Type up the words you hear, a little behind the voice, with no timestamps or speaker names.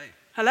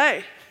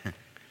Hello.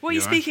 What are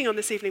you You all right? speaking on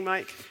this evening,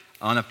 Mike?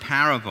 On a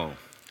parable.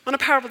 On a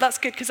parable, that's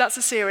good because that's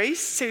a series,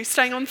 so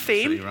staying on theme.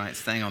 Absolutely right,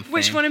 staying on theme.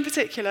 Which one in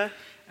particular?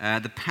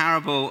 The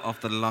parable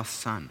of the lost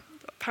son.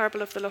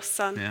 Parable of the Lost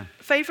Son. Yeah.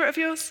 Favourite of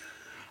yours?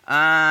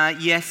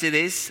 Yes, it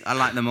is. I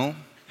like them all.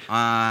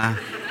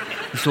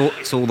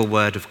 It's all the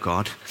word of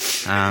God.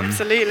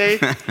 Absolutely.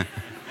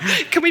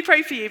 Can we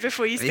pray for you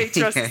before you speak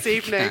to us this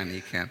evening?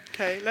 You can.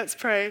 Okay, let's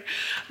pray.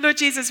 Lord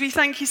Jesus, we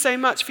thank you so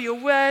much for your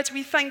word.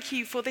 We thank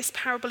you for this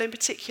parable in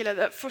particular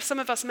that for some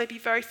of us may be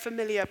very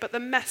familiar, but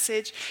the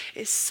message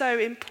is so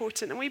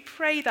important. And we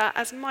pray that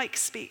as Mike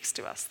speaks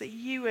to us, that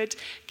you would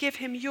give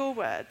him your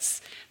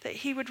words, that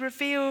he would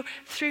reveal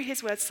through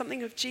his words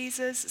something of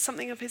Jesus,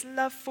 something of his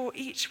love for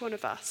each one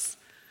of us,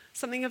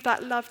 something of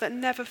that love that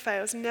never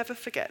fails, never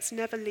forgets,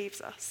 never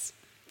leaves us.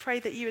 Pray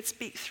that you would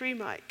speak through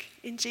Mike.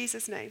 In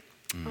Jesus' name.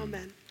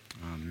 Amen.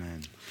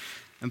 Amen.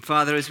 And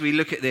Father, as we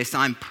look at this,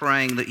 I'm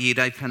praying that you'd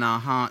open our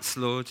hearts,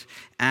 Lord.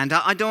 And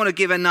I don't want to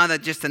give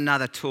just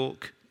another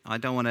talk. I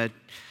don't want to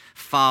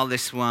file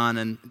this one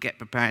and get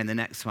preparing the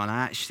next one.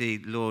 I actually,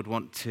 Lord,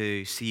 want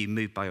to see you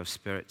move by your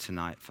Spirit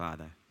tonight,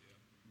 Father.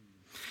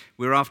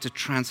 We're after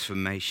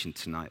transformation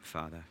tonight,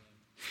 Father.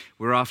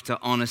 We're after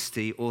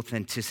honesty,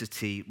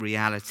 authenticity,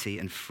 reality,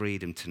 and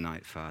freedom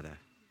tonight, Father.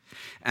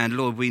 And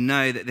Lord, we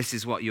know that this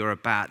is what you're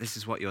about. This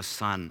is what your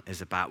Son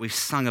is about. We've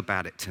sung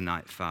about it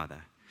tonight,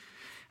 Father.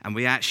 And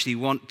we actually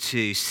want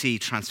to see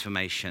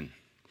transformation.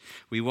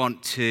 We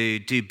want to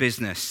do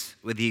business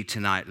with you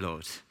tonight,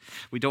 Lord.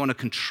 We don't want to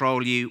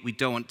control you. We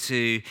don't want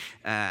to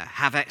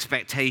have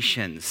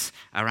expectations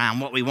around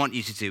what we want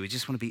you to do. We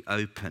just want to be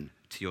open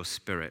to your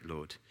Spirit,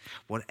 Lord.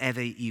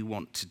 Whatever you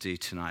want to do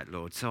tonight,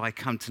 Lord. So I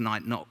come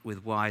tonight not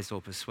with wise or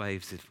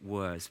persuasive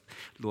words.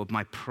 Lord,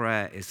 my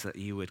prayer is that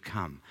you would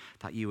come,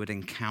 that you would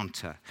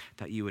encounter,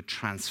 that you would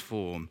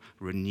transform,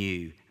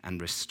 renew, and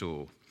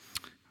restore.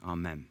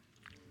 Amen.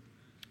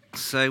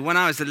 So when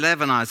I was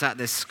 11, I was at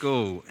this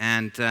school,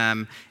 and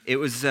it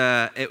was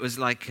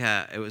like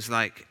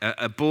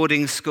a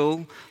boarding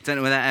school. I don't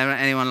know whether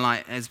anyone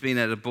has been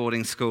at a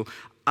boarding school.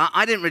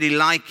 I didn't really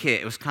like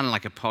it. It was kind of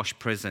like a posh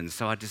prison.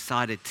 So I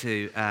decided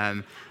to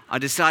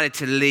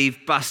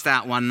leave, bust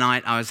out one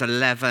night. I was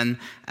 11.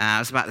 I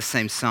was about the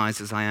same size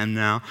as I am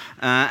now.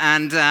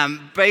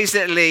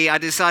 Basically, I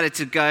decided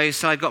to go.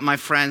 So I got my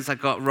friends. I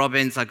got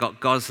Robbins. I got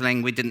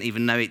Gosling. We didn't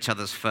even know each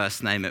other's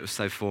first name. It was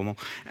so formal.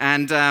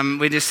 And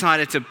we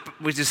decided to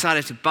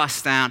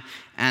bust out.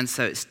 And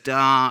so it's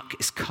dark,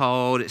 it's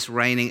cold, it's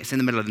raining, it's in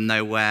the middle of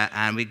nowhere.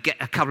 And we get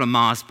a couple of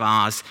Mars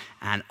bars,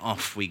 and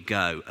off we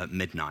go at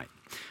midnight.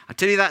 I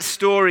tell you that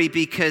story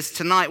because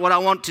tonight what I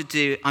want to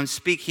do, I'm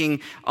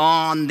speaking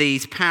on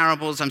these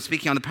parables. I'm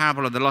speaking on the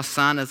parable of the lost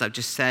son, as I've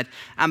just said.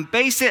 And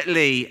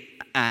basically,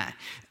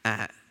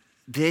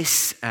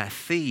 this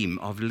theme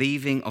of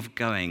leaving, of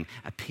going,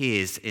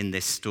 appears in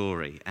this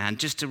story. And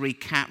just to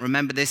recap,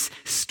 remember this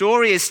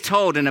story is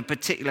told in a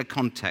particular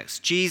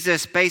context.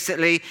 Jesus,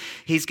 basically,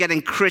 he's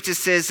getting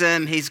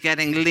criticism. He's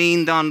getting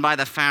leaned on by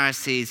the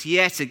Pharisees.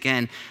 Yet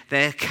again,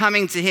 they're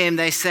coming to him.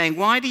 They're saying,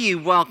 why do you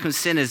welcome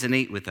sinners and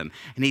eat with them?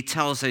 And he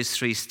tells those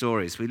three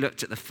stories. We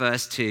looked at the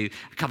first two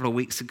a couple of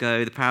weeks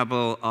ago, the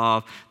parable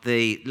of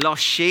the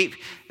lost sheep.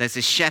 There's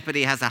a shepherd,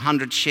 he has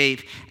 100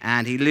 sheep,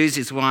 and he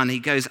loses one. He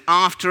goes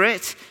after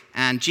it,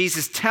 and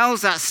Jesus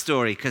tells that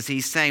story because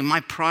he's saying, my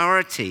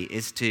priority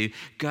is to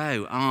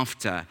go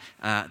after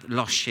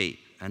lost sheep.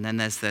 And then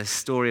there's the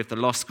story of the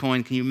lost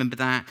coin. Can you remember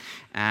that?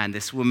 And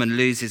this woman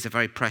loses a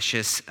very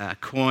precious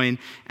coin.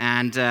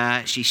 And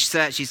she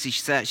searches.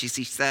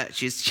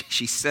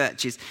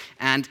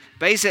 And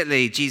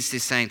basically, Jesus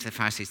is saying to the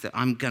Pharisees that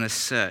I'm going to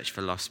search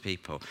for lost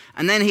people.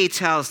 And then he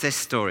tells this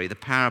story, the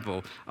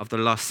parable of the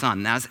lost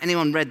son. Now, has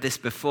anyone read this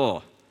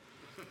before?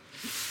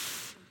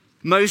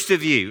 Most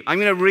of you. I'm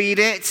going to read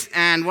it,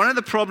 and one of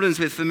the problems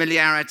with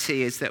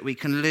familiarity is that we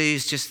can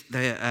lose just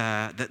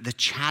the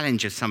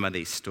challenge of some of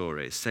these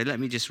stories. So let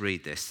me just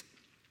read this.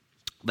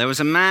 There was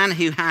a man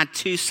who had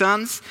 2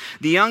 sons.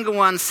 The younger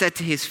one said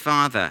to his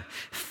father,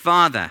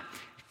 "Father,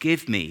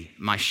 give me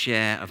my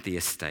share of the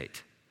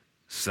estate."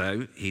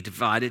 So he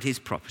divided his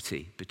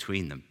property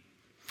between them.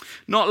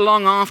 Not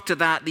long after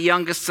that, the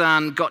younger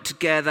son got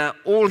together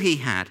all he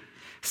had,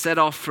 set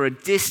off for a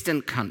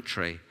distant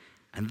country,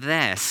 and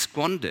there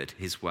squandered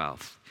his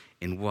wealth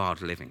in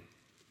wild living.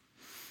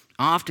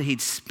 After he'd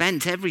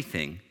spent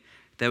everything,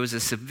 there was a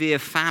severe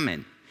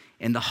famine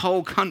in the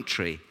whole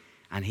country,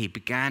 and he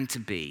began to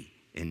be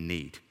in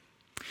need.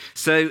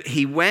 So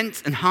he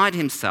went and hired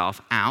himself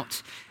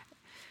out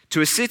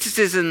to a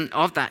citizen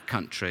of that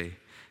country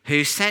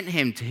who sent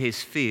him to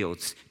his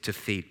fields to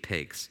feed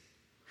pigs.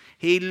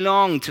 He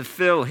longed to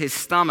fill his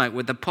stomach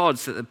with the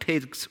pods that the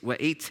pigs were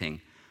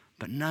eating,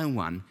 but no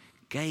one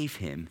gave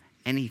him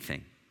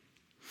anything.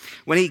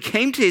 When he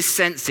came to his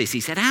senses, he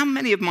said, "How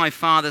many of my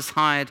father's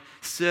hired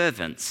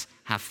servants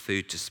have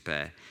food to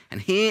spare?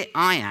 And here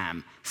I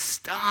am,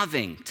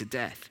 starving to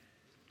death.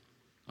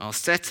 I'll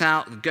set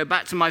out, go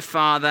back to my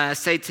father,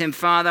 say to him,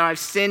 'Father, I've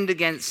sinned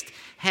against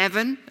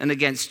heaven and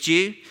against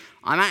you.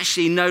 I'm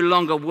actually no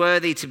longer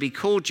worthy to be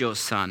called your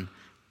son.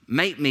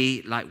 Make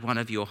me like one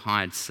of your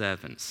hired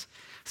servants."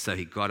 So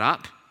he got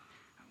up,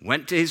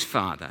 went to his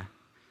father.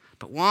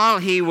 But while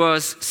he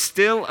was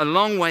still a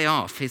long way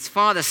off, his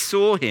father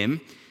saw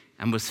him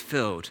and was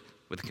filled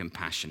with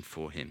compassion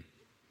for him.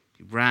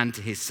 He ran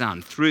to his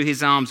son, threw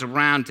his arms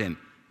around him,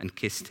 and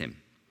kissed him.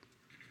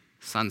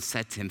 The son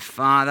said to him,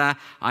 "Father,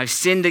 I've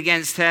sinned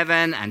against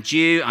heaven and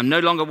you. I'm no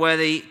longer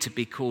worthy to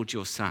be called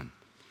your son."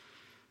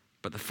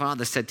 But the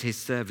father said to his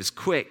servants,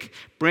 "Quick,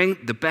 bring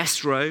the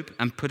best robe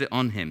and put it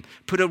on him.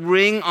 Put a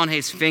ring on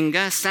his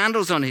finger,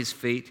 sandals on his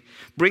feet.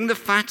 Bring the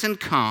fattened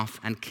calf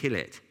and kill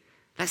it.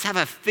 Let's have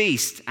a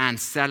feast and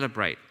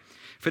celebrate.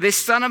 For this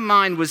son of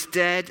mine was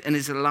dead and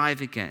is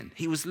alive again.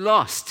 He was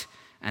lost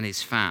and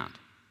is found."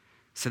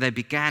 So they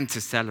began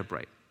to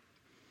celebrate.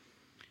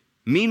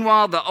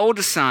 Meanwhile, the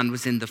older son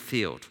was in the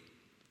field.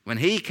 When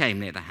he came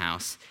near the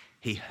house,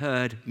 he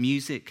heard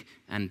music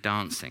and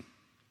dancing.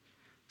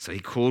 So he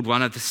called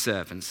one of the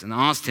servants and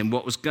asked him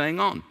what was going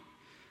on.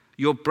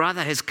 "Your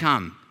brother has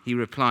come," he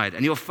replied,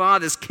 "and your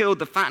father's killed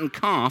the fattened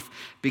calf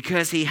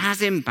because he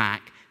has him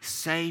back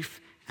safe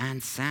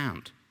and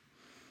sound."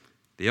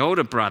 The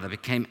older brother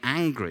became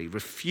angry,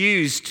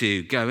 refused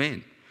to go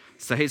in.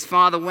 So his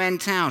father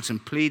went out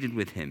and pleaded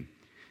with him.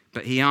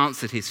 But he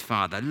answered his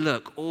father,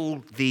 "Look,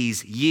 all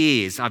these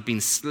years I've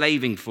been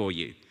slaving for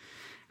you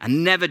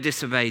and never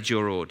disobeyed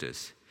your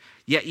orders.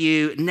 Yet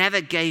you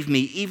never gave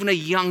me even a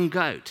young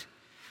goat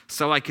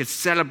so I could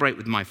celebrate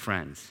with my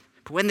friends.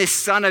 But when this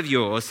son of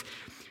yours,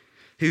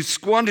 who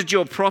squandered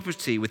your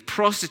property with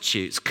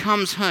prostitutes,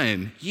 comes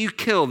home, you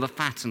kill the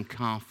fattened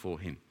calf for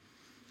him."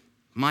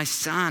 "My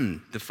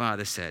son," the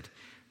father said,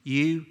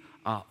 "you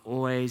are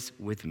always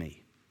with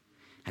me,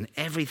 and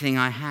everything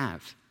I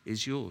have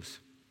is yours.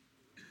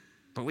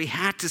 But we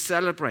had to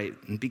celebrate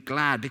and be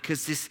glad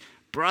because this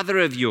brother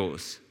of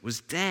yours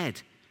was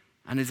dead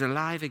and is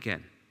alive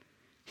again.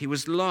 He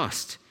was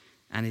lost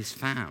and is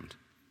found."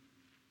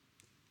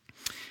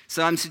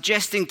 So I'm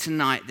suggesting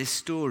tonight this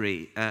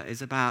story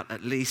is about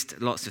at least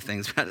lots of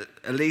things, but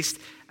at least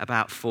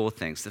about 4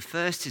 things. The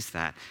first is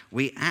that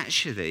we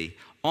actually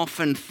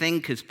often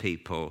think as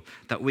people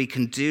that we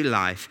can do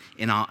life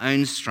in our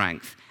own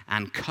strength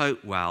and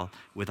cope well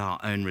with our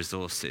own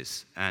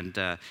resources. And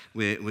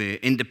we're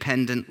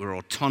independent, we're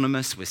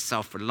autonomous, we're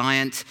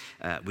self-reliant,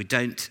 we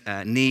don't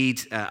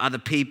need other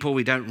people,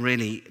 we don't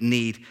really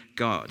need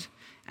God.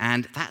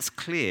 And that's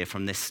clear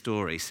from this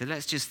story. So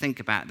let's just think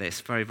about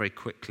this very, very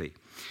quickly.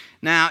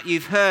 Now,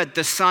 you've heard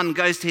the son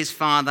goes to his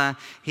father.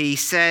 He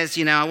says,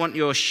 "I want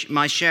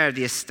my share of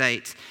the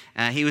estate."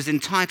 He was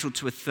entitled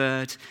to a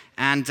third.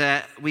 And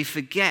we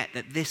forget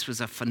that this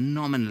was a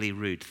phenomenally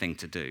rude thing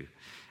to do.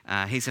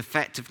 He's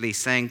effectively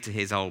saying to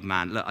his old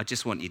man, "Look, I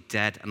just want you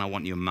dead and I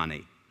want your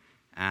money."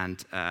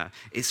 And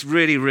it's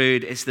really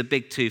rude. It's the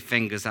big 2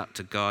 fingers up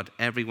to God.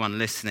 Everyone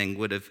listening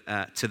would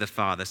have, to the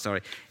father,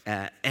 sorry.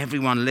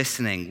 Everyone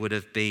listening would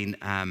have been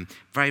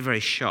very,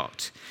 very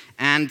shocked.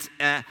 And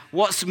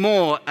what's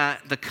more,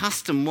 the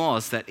custom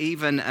was that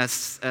even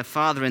as a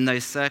father in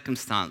those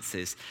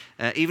circumstances,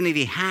 even if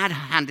he had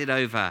handed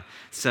over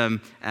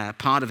some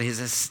part of his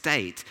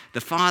estate,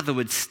 the father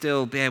would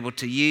still be able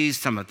to use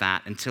some of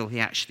that until he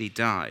actually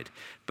died.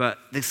 But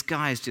this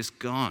guy is just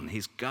gone.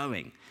 He's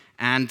going.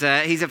 And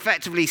he's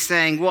effectively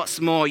saying,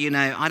 what's more,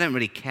 I don't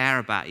really care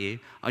about you.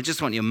 I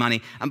just want your money.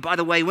 And by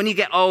the way, when you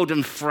get old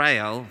and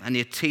frail and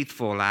your teeth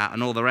fall out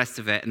and all the rest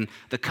of it, and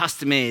the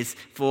custom is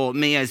for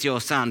me as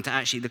your son to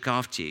actually look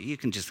after you, you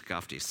can just look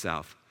after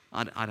yourself.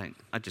 I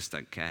just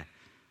don't care.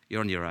 You're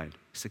on your own.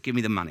 So give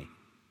me the money.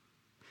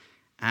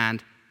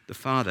 And the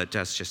father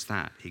does just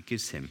that. He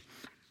gives him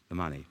the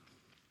money.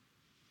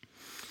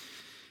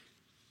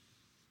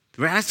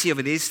 The reality of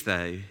it is,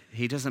 though,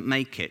 he doesn't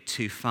make it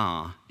too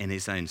far in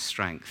his own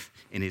strength,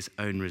 in his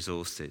own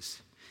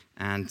resources.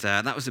 And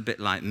that was a bit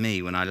like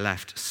me when I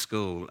left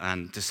school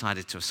and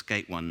decided to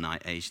escape one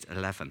night, aged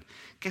 11.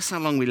 Guess how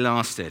long we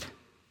lasted?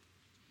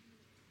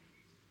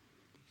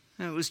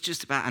 It was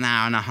just about an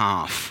hour and a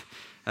half,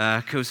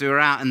 because we were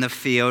out in the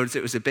fields.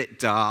 It was a bit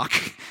dark,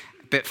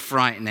 a bit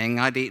frightening.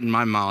 I'd eaten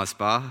my Mars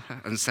bar,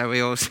 and so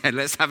we all said,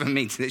 let's have a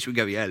meeting. We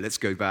go, yeah, let's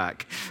go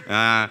back.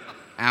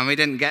 And we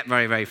didn't get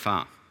very, very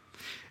far.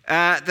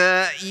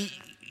 The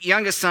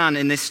younger son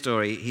in this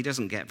story, he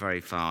doesn't get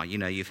very far.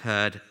 You've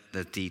heard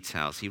the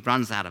details. He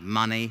runs out of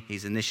money.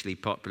 He's initially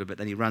popular, but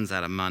then he runs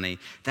out of money.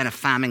 Then a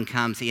famine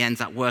comes. He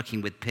ends up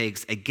working with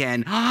pigs.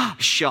 Again,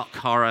 shock,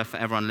 horror for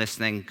everyone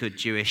listening, good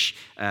Jewish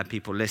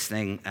people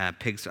listening.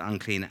 Pigs are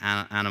unclean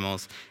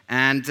animals.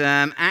 And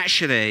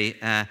actually,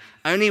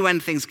 only when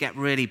things get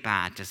really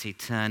bad does he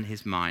turn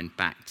his mind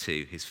back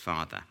to his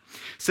father.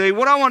 So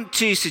what I want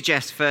to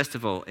suggest, first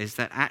of all, is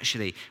that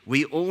actually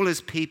we all as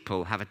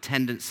people have a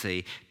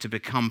tendency to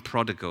become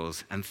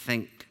prodigals and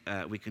think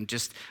we can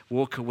just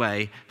walk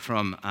away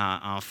from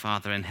our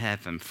Father in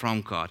heaven,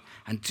 from God,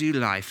 and do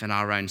life in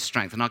our own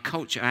strength. And our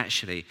culture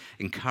actually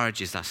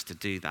encourages us to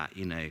do that.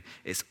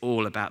 It's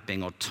all about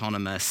being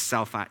autonomous,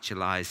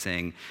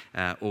 self-actualizing,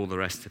 all the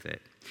rest of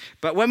it.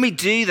 But when we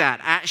do that,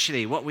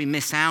 actually, what we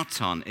miss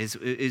out on is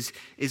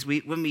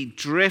when we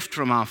drift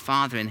from our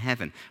Father in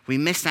heaven, we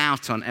miss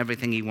out on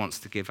everything he wants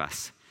to give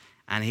us.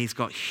 And he's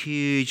got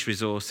huge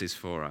resources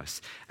for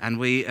us. And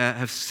we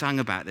have sung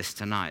about this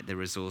tonight, the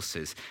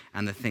resources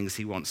and the things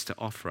he wants to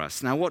offer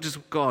us. Now, what does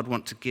God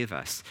want to give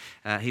us?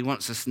 He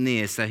wants us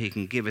near so he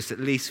can give us at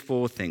least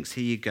 4 things.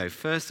 Here you go.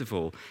 First of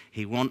all,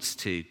 he wants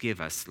to give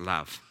us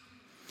love.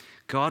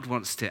 God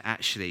wants to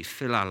actually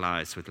fill our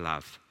lives with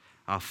love.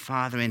 Our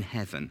Father in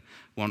heaven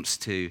wants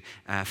to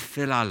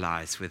fill our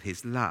lives with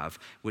his love,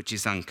 which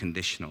is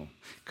unconditional.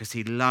 Because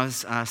he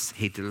loves us,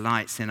 he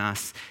delights in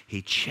us,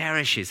 he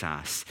cherishes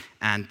us,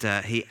 and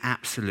he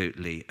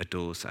absolutely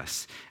adores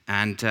us.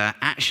 And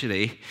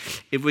actually,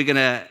 if we're going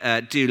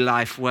to do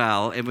life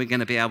well, if we're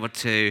going to be able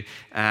to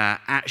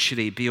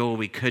actually be all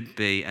we could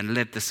be and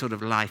live the sort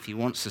of life he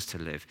wants us to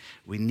live,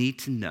 we need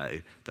to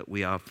know that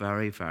we are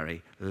very,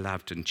 very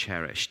loved and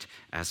cherished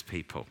as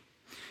people.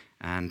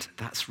 And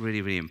that's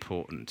really, really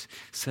important.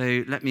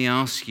 So let me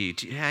ask you,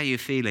 how are you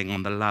feeling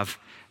on the love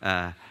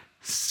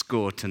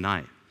score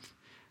tonight?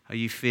 Are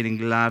you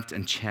feeling loved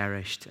and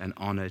cherished and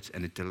honored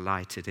and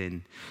delighted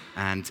in?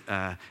 And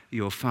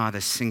your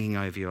Father singing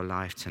over your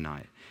life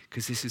tonight?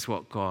 Because this is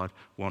what God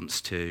wants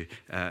to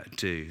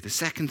do. The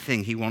second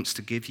thing he wants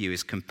to give you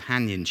is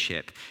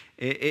companionship.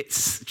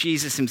 It's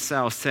Jesus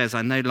himself says,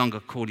 I no longer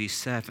call you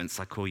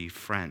servants, I call you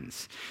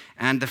friends.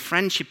 And the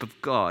friendship of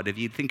God, if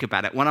you think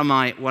about it, one of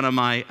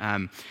my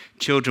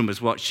children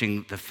was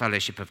watching the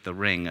Fellowship of the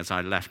Ring as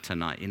I left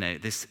tonight. You know,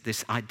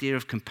 this idea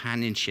of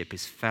companionship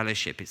is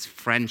fellowship, it's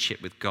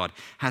friendship with God,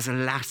 has a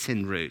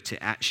Latin root. It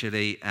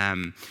actually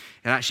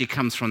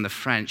comes from the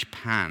French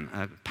pan.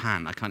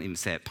 I can't even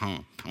say it,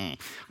 pain,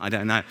 I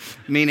don't know,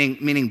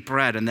 meaning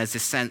bread. And there's a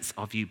sense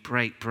of you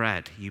break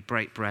bread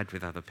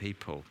with other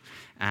people.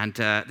 And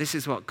this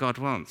is what God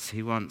wants.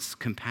 He wants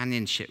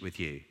companionship with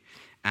you.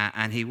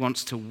 And he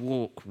wants to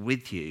walk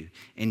with you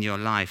in your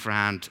life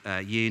around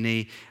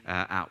uni,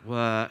 at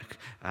work,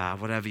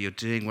 whatever you're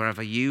doing,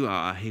 wherever you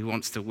are. He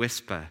wants to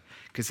whisper,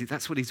 because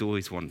that's what he's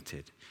always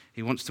wanted.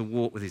 He wants to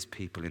walk with his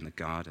people in the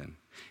garden.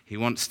 He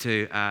wants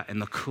to, in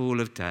the cool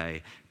of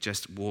day,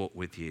 just walk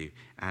with you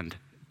and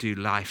do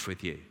life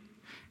with you.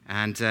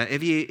 And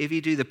if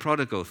you do the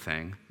prodigal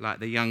thing, like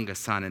the younger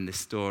son in this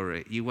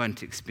story, you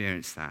won't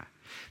experience that.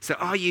 So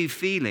are you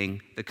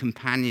feeling the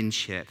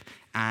companionship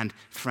and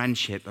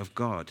friendship of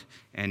God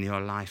in your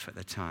life at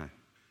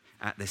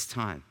this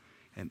time?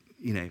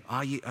 You know,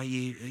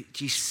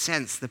 do you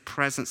sense the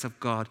presence of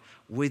God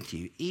with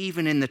you,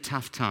 even in the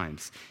tough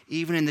times,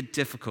 even in the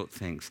difficult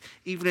things,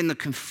 even in the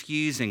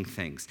confusing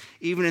things,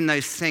 even in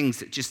those things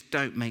that just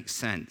don't make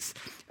sense?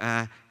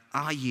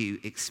 Are you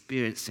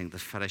experiencing the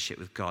fellowship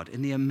with God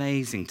in the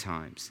amazing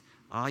times?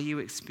 Are you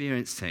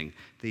experiencing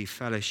the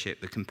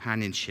fellowship, the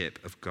companionship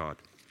of God?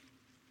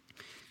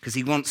 Because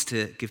he wants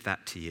to give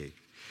that to you.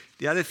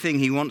 The other thing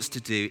he wants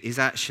to do is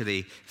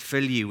actually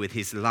fill you with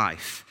his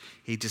life.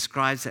 He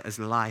describes it as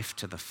life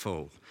to the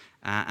full.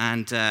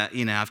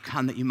 I've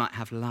come that you might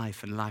have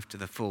life and life to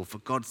the full. For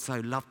God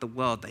so loved the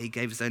world that he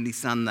gave his only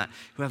son, that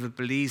whoever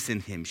believes in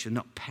him should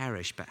not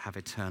perish but have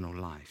eternal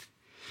life.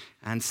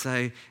 And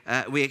so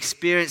we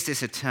experience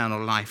this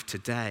eternal life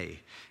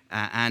today.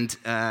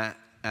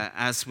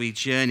 As we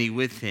journey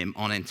with him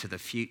on into the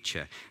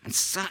future. And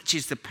such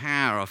is the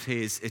power of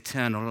his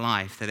eternal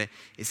life that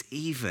it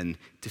even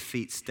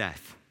defeats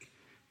death.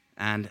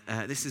 And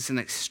this is an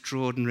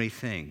extraordinary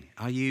thing.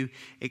 Are you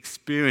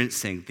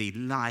experiencing the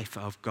life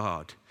of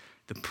God,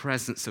 the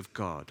presence of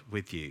God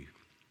with you?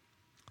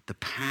 The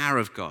power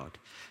of God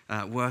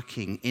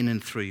working in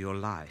and through your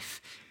life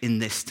in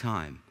this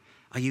time?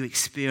 Are you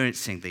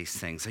experiencing these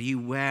things? Are you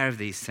aware of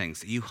these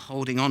things? Are you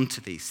holding on to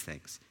these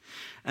things?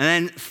 And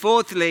then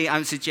fourthly,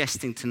 I'm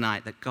suggesting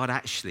tonight that God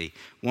actually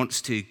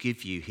wants to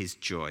give you his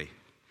joy.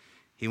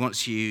 He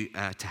wants you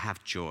to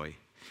have joy.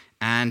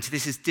 And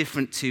this is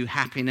different to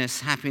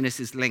happiness.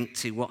 Happiness is linked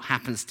to what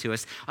happens to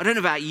us. I don't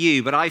know about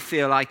you, but I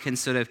feel I can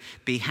sort of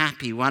be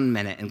happy 1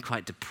 minute and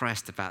quite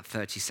depressed about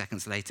 30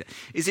 seconds later.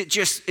 Is it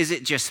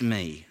just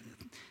me?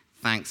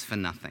 Thanks for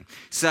nothing.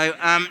 So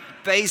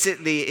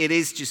basically, it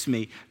is just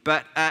me.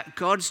 But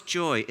God's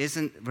joy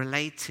isn't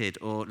related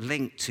or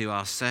linked to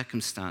our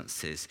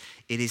circumstances.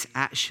 It is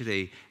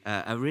actually,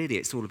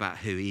 it's all about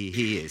who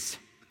he is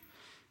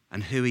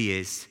and who he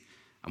is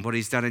and what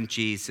he's done in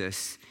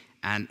Jesus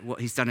and what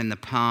he's done in the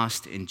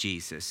past in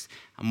Jesus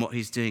and what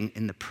he's doing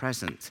in the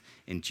present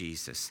in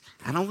Jesus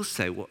and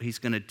also what he's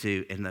going to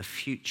do in the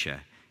future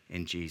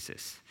in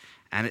Jesus.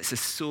 And it's a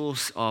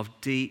source of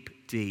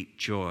deep, deep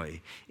joy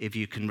if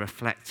you can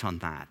reflect on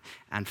that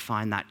and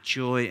find that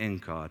joy in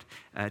God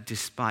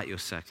despite your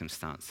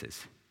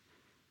circumstances.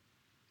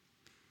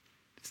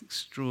 It's an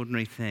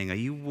extraordinary thing. Are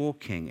you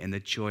walking in the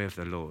joy of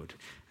the Lord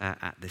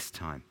at this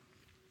time?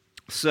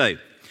 So,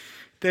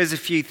 there's a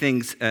few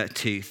things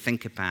to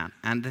think about.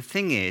 And the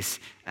thing is,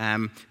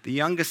 the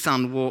younger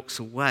son walks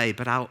away,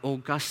 but our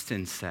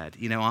Augustine said,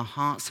 our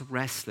hearts are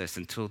restless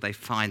until they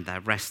find their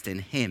rest in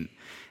him.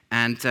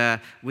 And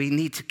we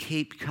need to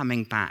keep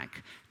coming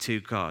back to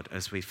God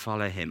as we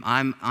follow him.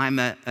 I'm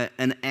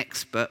an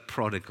expert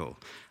prodigal.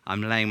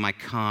 I'm laying my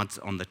cards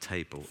on the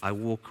table. I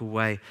walk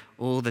away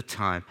all the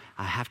time.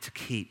 I have to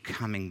keep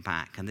coming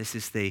back. And this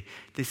is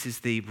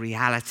the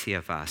reality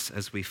of us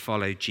as we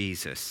follow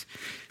Jesus.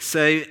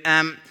 So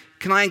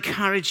can I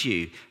encourage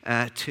you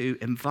to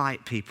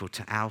invite people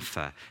to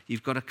Alpha?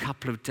 You've got a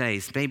couple of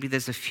days. Maybe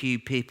there's a few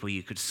people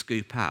you could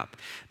scoop up.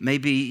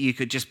 Maybe you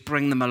could just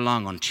bring them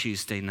along on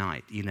Tuesday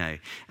night,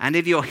 And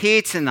if you're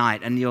here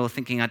tonight and you're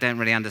thinking, I don't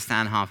really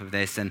understand half of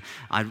this, and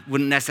I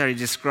wouldn't necessarily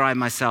describe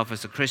myself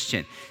as a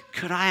Christian,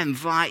 could I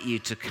invite you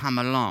to come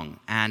along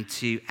and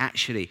to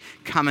actually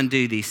come and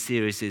do these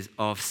series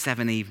of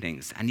 7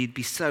 evenings? And you'd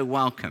be so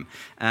welcome.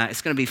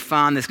 It's going to be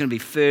fun. There's going to be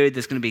food.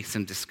 There's going to be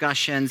some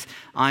discussions.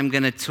 I'm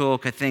going to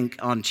talk, I think,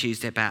 on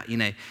Tuesday about,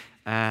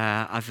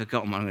 I've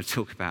forgotten what I'm going to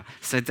talk about.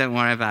 So don't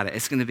worry about it.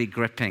 It's going to be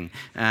gripping.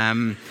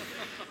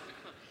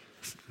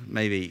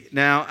 Maybe.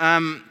 Now,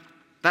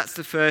 that's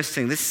the first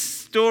thing. This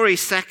story,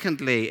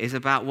 secondly, is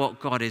about what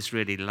God is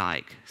really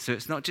like. So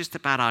it's not just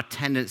about our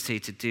tendency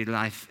to do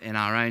life in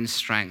our own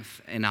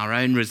strength, in our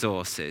own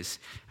resources,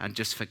 and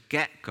just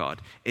forget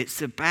God.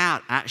 It's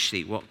about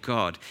actually what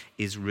God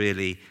is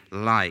really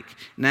like.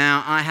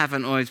 Now, I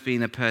haven't always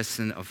been a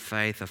person of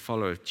faith, a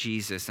follower of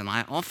Jesus, and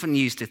I often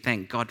used to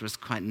think God was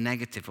quite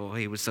negative, or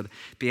he would sort of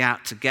be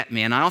out to get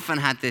me. And I often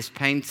had this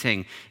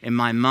painting in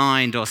my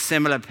mind, or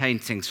similar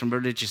paintings from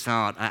religious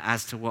art,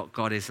 as to what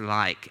God is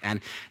like.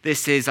 And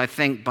this is, I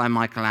think, by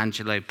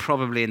Michelangelo,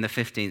 probably in the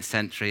 15th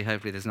century.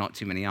 Hopefully there's not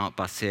too many art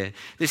buffs here.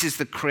 This is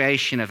the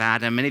creation of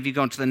Adam. And if you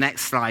go on to the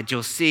next slide,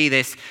 you'll see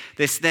this.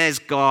 There's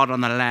God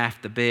on the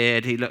left, the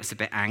beard. He looks a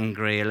bit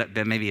angry,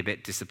 maybe a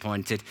bit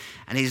disappointed.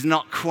 And he's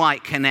not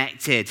quite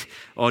connected,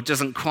 or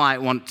doesn't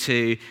quite want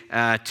to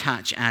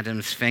touch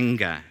Adam's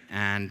finger.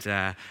 And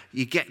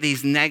you get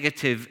these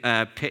negative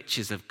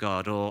pictures of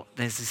God. Or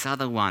there's this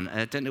other one.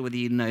 I don't know whether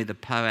you know the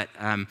poet.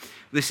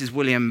 This is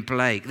William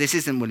Blake. This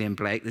isn't William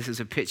Blake. This is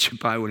a picture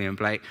by William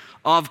Blake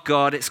of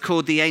God. It's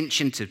called The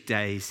Ancient of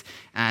Days.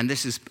 And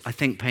this is, I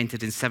think,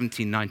 painted in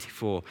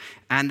 1794.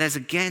 And there's,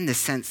 again, this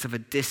sense of a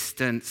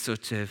distant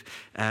sort of,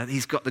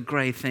 he's got the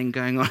grey thing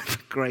going on, the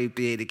grey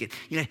beard again.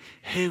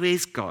 Who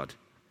is God?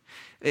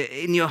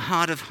 In your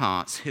heart of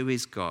hearts, who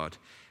is God?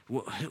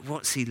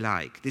 What's he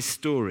like? This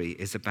story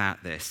is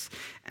about this.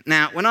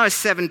 Now, when I was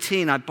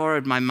 17, I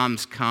borrowed my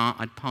mum's car.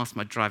 I'd passed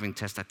my driving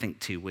test, I think,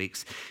 2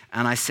 weeks.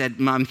 And I said,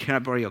 Mum, can I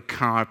borrow your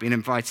car? I've been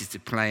invited to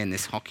play in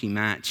this hockey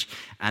match.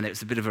 And it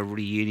was a bit of a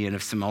reunion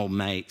of some old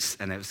mates.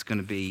 And it was going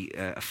to be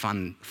a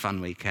fun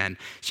weekend.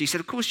 She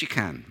said, of course you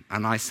can.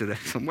 And I said,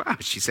 wow.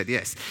 She said,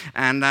 yes.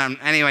 And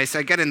anyway, so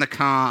I get in the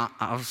car.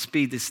 I'll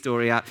speed this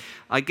story up.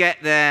 I get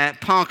there,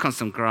 park on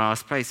some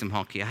grass, play some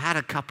hockey. I had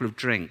a couple of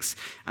drinks.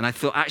 And I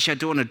thought, actually, I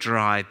don't want to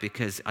drive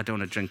because I don't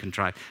want to drink and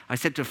drive. I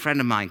said to a friend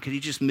of mine, could you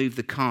just move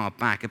the car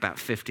back about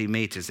 50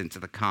 meters into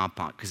the car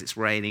park because it's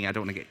raining, I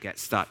don't want to get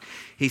stuck.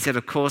 He said,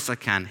 of course I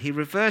can. He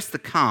reversed the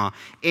car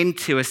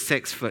into a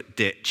 6-foot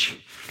ditch,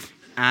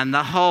 and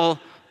the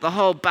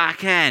whole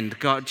back end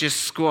got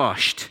just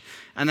squashed.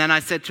 And then I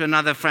said to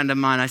another friend of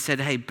mine, I said,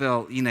 hey,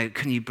 Bill,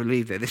 can you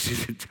believe it? This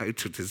is a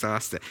total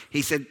disaster.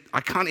 He said,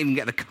 I can't even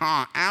get the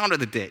car out of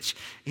the ditch.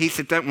 He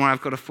said, don't worry,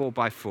 I've got a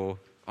 4x4.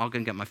 I'll go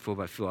and get my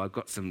 4x4. I've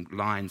got some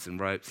lines and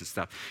ropes and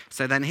stuff.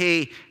 So then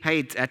he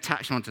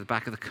attached onto the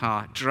back of the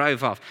car,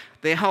 drove off.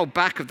 The whole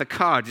back of the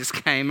car just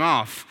came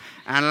off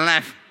and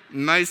left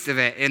most of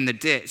it in the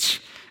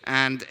ditch.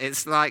 And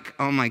it's like,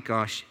 oh my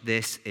gosh,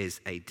 this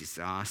is a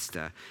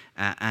disaster.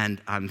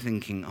 And I'm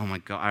thinking, oh my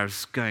God, I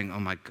was going,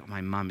 oh my God,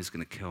 my mum is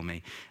going to kill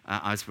me.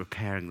 I was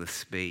preparing the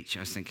speech.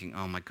 I was thinking,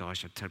 oh my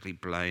gosh, I've totally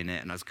blown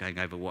it. And I was going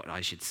over what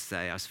I should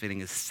say. I was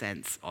feeling a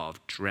sense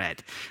of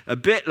dread. A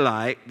bit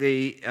like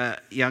the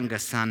younger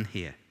son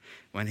here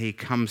when he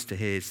comes to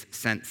his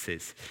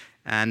senses.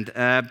 And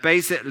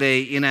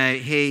basically,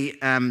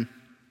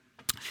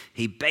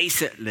 he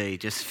basically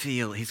just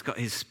he's got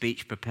his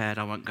speech prepared.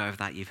 I won't go over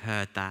that. You've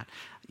heard that.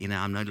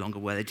 I'm no longer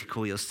worthy to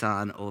call your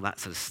son, all that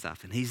sort of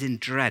stuff. And he's in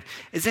dread.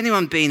 Has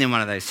anyone been in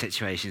one of those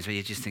situations where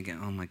you're just thinking,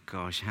 oh my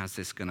gosh, how's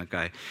this going to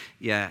go?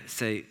 Yeah,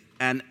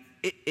 and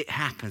it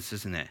happens,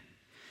 doesn't it?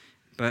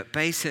 But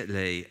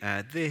basically,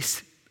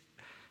 this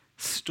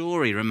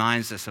story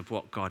reminds us of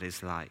what God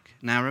is like.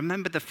 Now,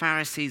 remember, the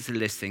Pharisees are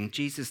listening.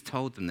 Jesus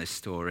told them this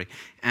story.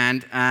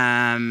 And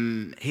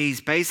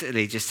he's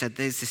basically just said,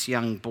 there's this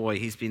young boy.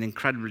 He's been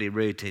incredibly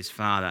rude to his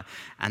father.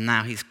 And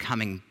now he's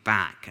coming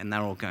back. And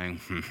they're all going,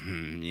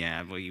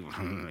 yeah, well,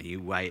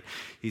 you wait.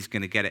 He's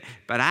going to get it.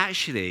 But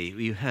actually,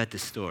 you heard the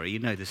story. You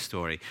know the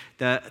story.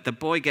 The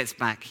boy gets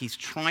back. He's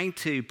trying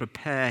to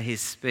prepare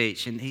his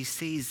speech. And he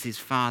sees his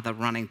father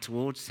running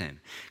towards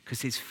him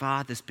because his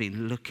father's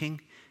been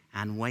looking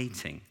and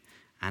waiting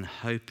and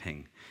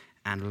hoping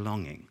and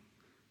longing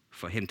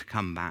for him to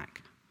come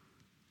back.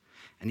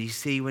 And you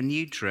see, when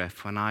you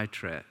drift, when I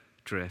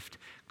drift,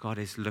 God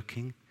is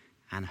looking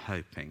and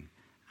hoping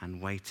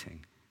and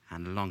waiting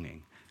and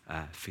longing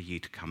for you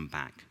to come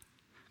back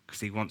because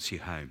he wants you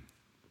home.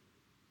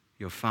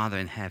 Your Father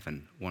in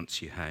heaven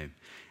wants you home.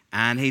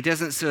 And he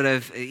doesn't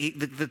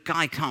the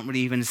guy can't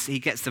really even, he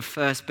gets the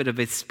first bit of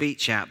his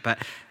speech out, but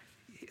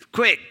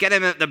quick, get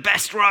him the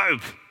best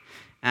robe.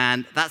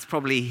 And that's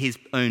probably his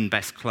own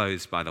best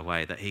clothes, by the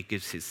way, that he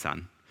gives his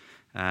son.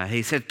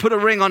 He said, put a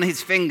ring on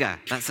his finger.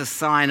 That's a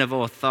sign of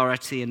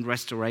authority and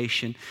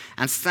restoration.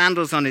 And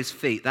sandals on his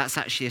feet. That's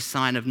actually a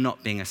sign of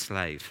not being a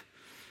slave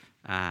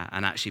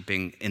and actually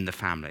being in the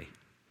family.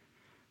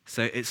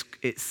 So it's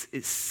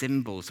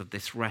symbols of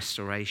this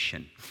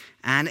restoration.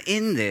 And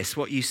in this,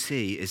 what you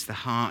see is the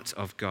heart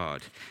of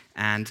God.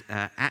 And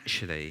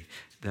actually,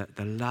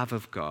 the love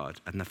of God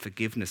and the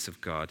forgiveness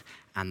of God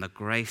and the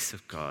grace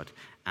of God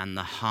and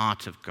the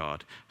heart of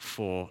God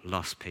for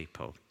lost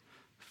people,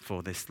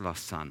 for this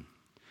lost son.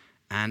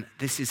 And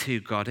this is who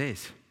God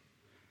is.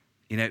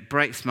 You know, it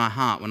breaks my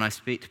heart when I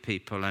speak to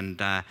people, and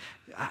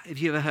have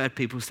you ever heard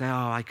people say,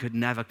 oh, I could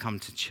never come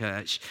to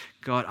church.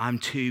 God, I'm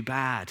too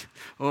bad.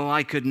 Oh,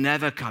 I could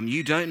never come.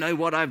 You don't know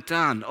what I've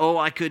done. Oh,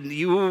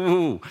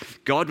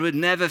 God would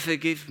never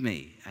forgive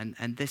me.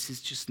 And this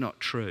is just not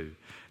true.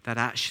 That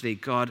actually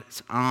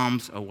God's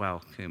arms are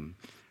welcome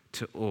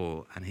to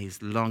all, and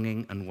he's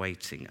longing and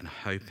waiting and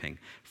hoping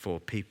for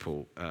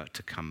people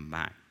to come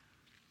back.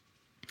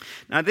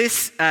 Now,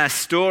 this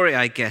story,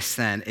 I guess,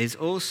 then, is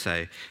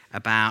also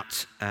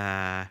about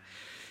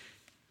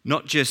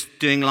not just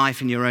doing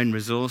life in your own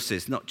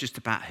resources, not just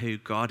about who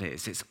God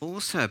is. It's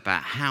also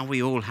about how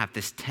we all have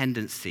this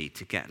tendency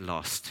to get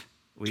lost.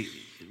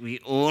 We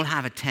all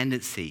have a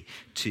tendency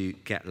to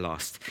get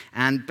lost.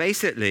 And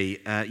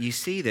basically, you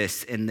see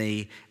this in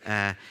the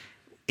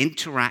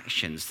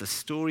interactions. The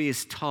story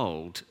is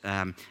told,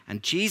 and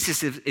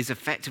Jesus is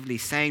effectively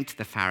saying to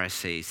the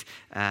Pharisees,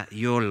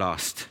 you're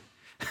lost.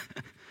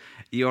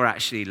 You're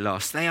actually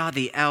lost. They are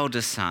the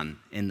elder son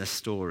in the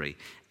story.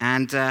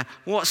 And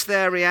what's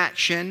their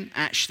reaction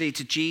actually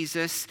to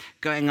Jesus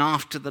going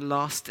after the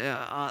lost?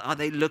 Are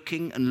they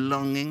looking and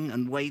longing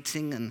and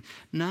waiting? And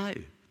no,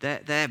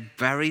 they're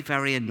very,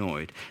 very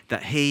annoyed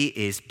that he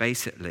is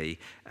basically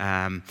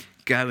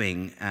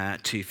going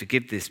to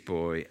forgive this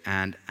boy.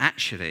 And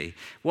actually,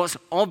 what's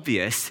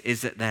obvious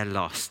is that they're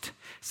lost.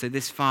 So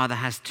this father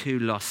has two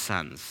lost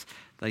sons,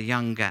 the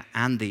younger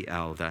and the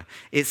elder.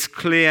 It's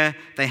clear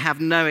they have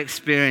no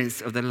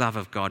experience of the love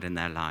of God in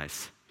their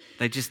lives.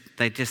 They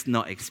just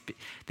not.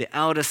 The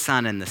elder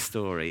son in the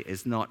story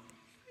is not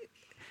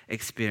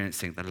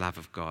experiencing the love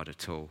of God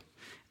at all.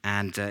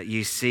 And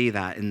you see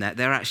that in that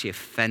they're actually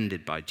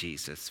offended by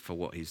Jesus for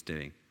what he's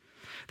doing.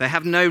 They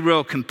have no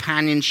real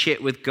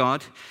companionship with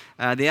God.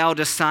 The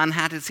elder son,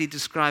 how does he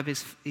describe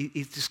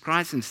he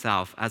describes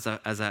himself as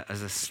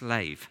a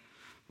slave.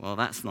 Well,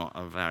 that's not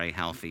a very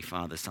healthy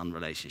father-son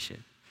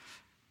relationship.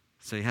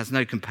 So he has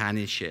no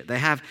companionship. They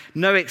have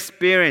no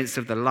experience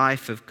of the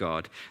life of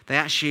God. They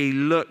actually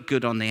look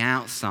good on the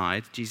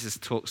outside. Jesus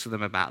talks to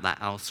them about that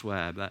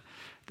elsewhere, but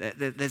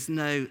there's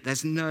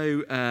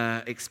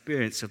no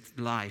experience of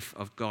life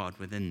of God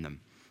within them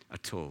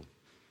at all.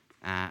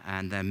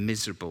 And they're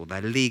miserable.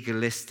 They're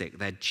legalistic.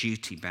 They're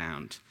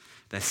duty-bound.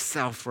 They're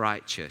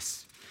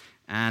self-righteous.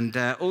 And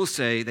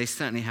also, they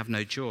certainly have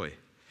no joy.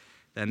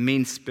 They're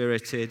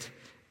mean-spirited,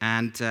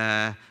 and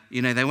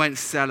they won't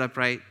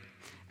celebrate.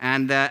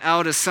 And the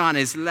elder son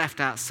is left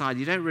outside.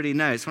 You don't really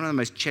know. It's one of the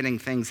most chilling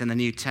things in the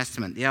New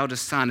Testament. The elder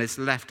son is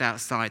left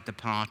outside the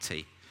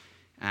party.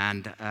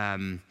 And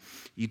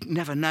you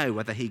never know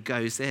whether he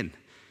goes in,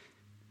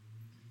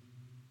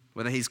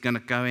 whether he's going to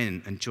go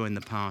in and join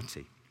the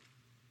party.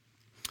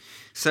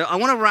 So I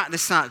want to wrap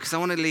this up because I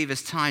want to leave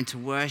us time to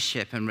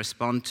worship and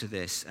respond to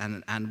this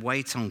and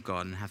wait on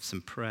God and have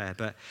some prayer.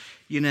 But,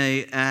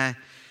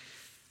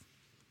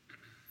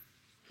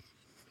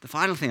 the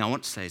final thing I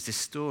want to say is this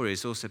story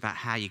is also about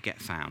how you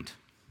get found,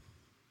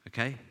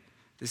 okay?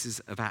 This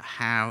is about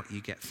how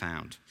you get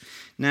found.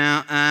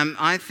 Now,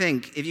 I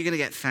think if you're going to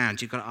get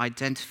found, you've got to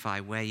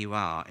identify where you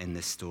are in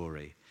this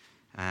story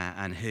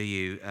and who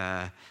you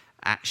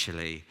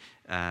actually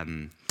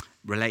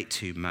relate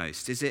to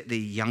most. Is it the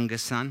younger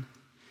son?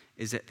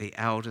 Is it the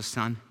elder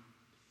son?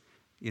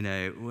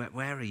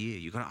 Where are you?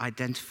 You've got to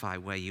identify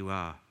where you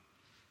are.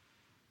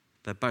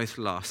 They're both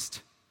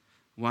lost.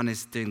 One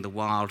is doing the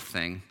wild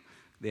thing.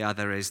 The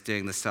other is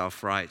doing the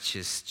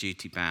self-righteous,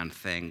 duty-bound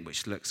thing,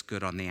 which looks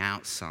good on the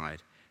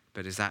outside,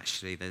 but is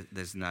actually,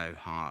 there's no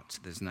heart,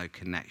 there's no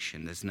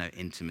connection, there's no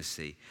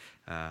intimacy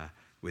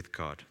with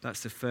God.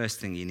 That's the first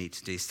thing you need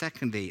to do.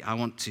 Secondly, I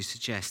want to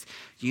suggest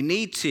you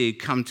need to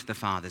come to the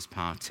Father's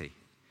party,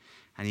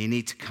 and you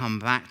need to come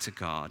back to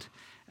God,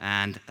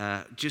 and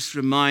just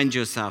remind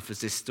yourself, as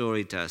this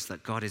story does,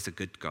 that God is a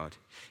good God.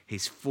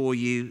 He's for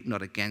you,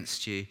 not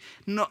against you.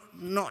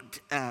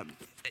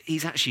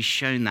 He's actually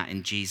shown that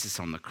in Jesus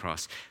on the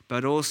cross,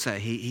 but also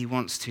he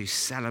wants to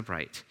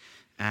celebrate,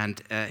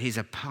 and he's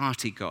a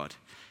party God.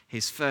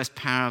 His first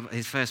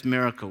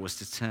miracle was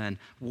to turn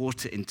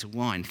water into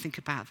wine. Think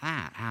about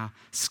that, how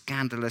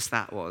scandalous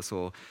that was,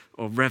 or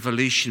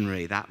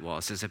revolutionary that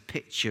was as a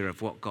picture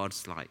of what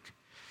God's like.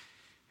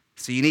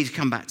 So you need to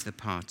come back to the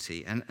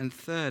party. And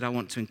third, I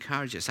want to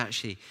encourage us.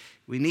 Actually,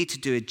 we need to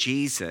do a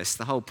Jesus.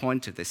 The whole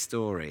point of this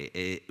story,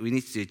 we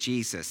need to do a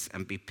Jesus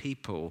and be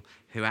people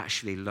who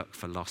actually look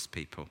for lost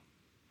people.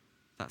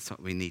 That's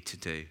what we need to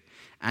do.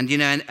 And,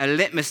 a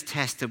litmus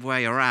test of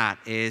where you're at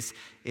is,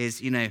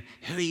 who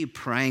are you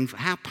praying for?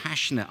 How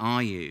passionate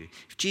are you?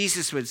 If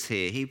Jesus was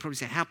here, he'd probably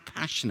say, how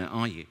passionate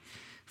are you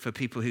for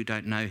people who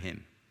don't know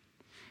him?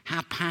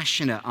 How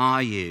passionate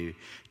are you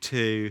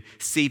to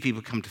see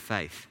people come to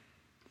faith?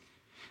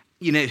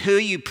 Who are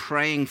you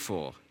praying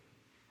for?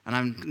 And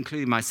I'm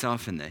including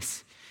myself in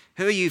this.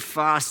 Who are you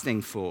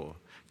fasting for?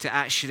 To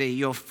actually,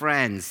 your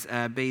friends,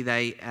 be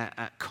they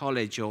at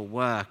college or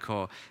work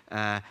or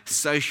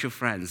social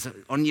friends,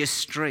 on your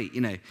street,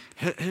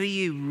 who are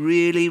you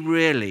really,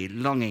 really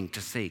longing to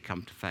see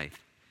come to faith?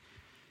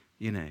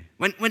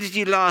 When did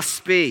you last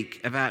speak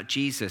about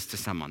Jesus to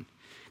someone?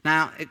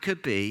 Now, it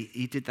could be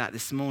you did that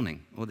this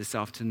morning or this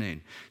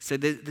afternoon. So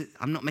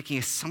I'm not making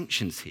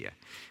assumptions here,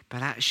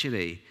 but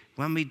actually,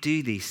 when we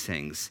do these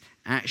things,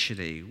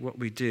 actually, what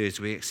we do is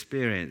we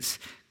experience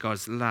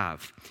God's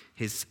love,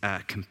 his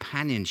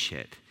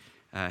companionship,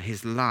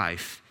 his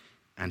life,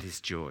 and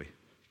his joy.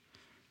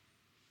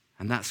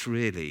 And that's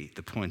really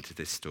the point of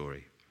this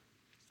story.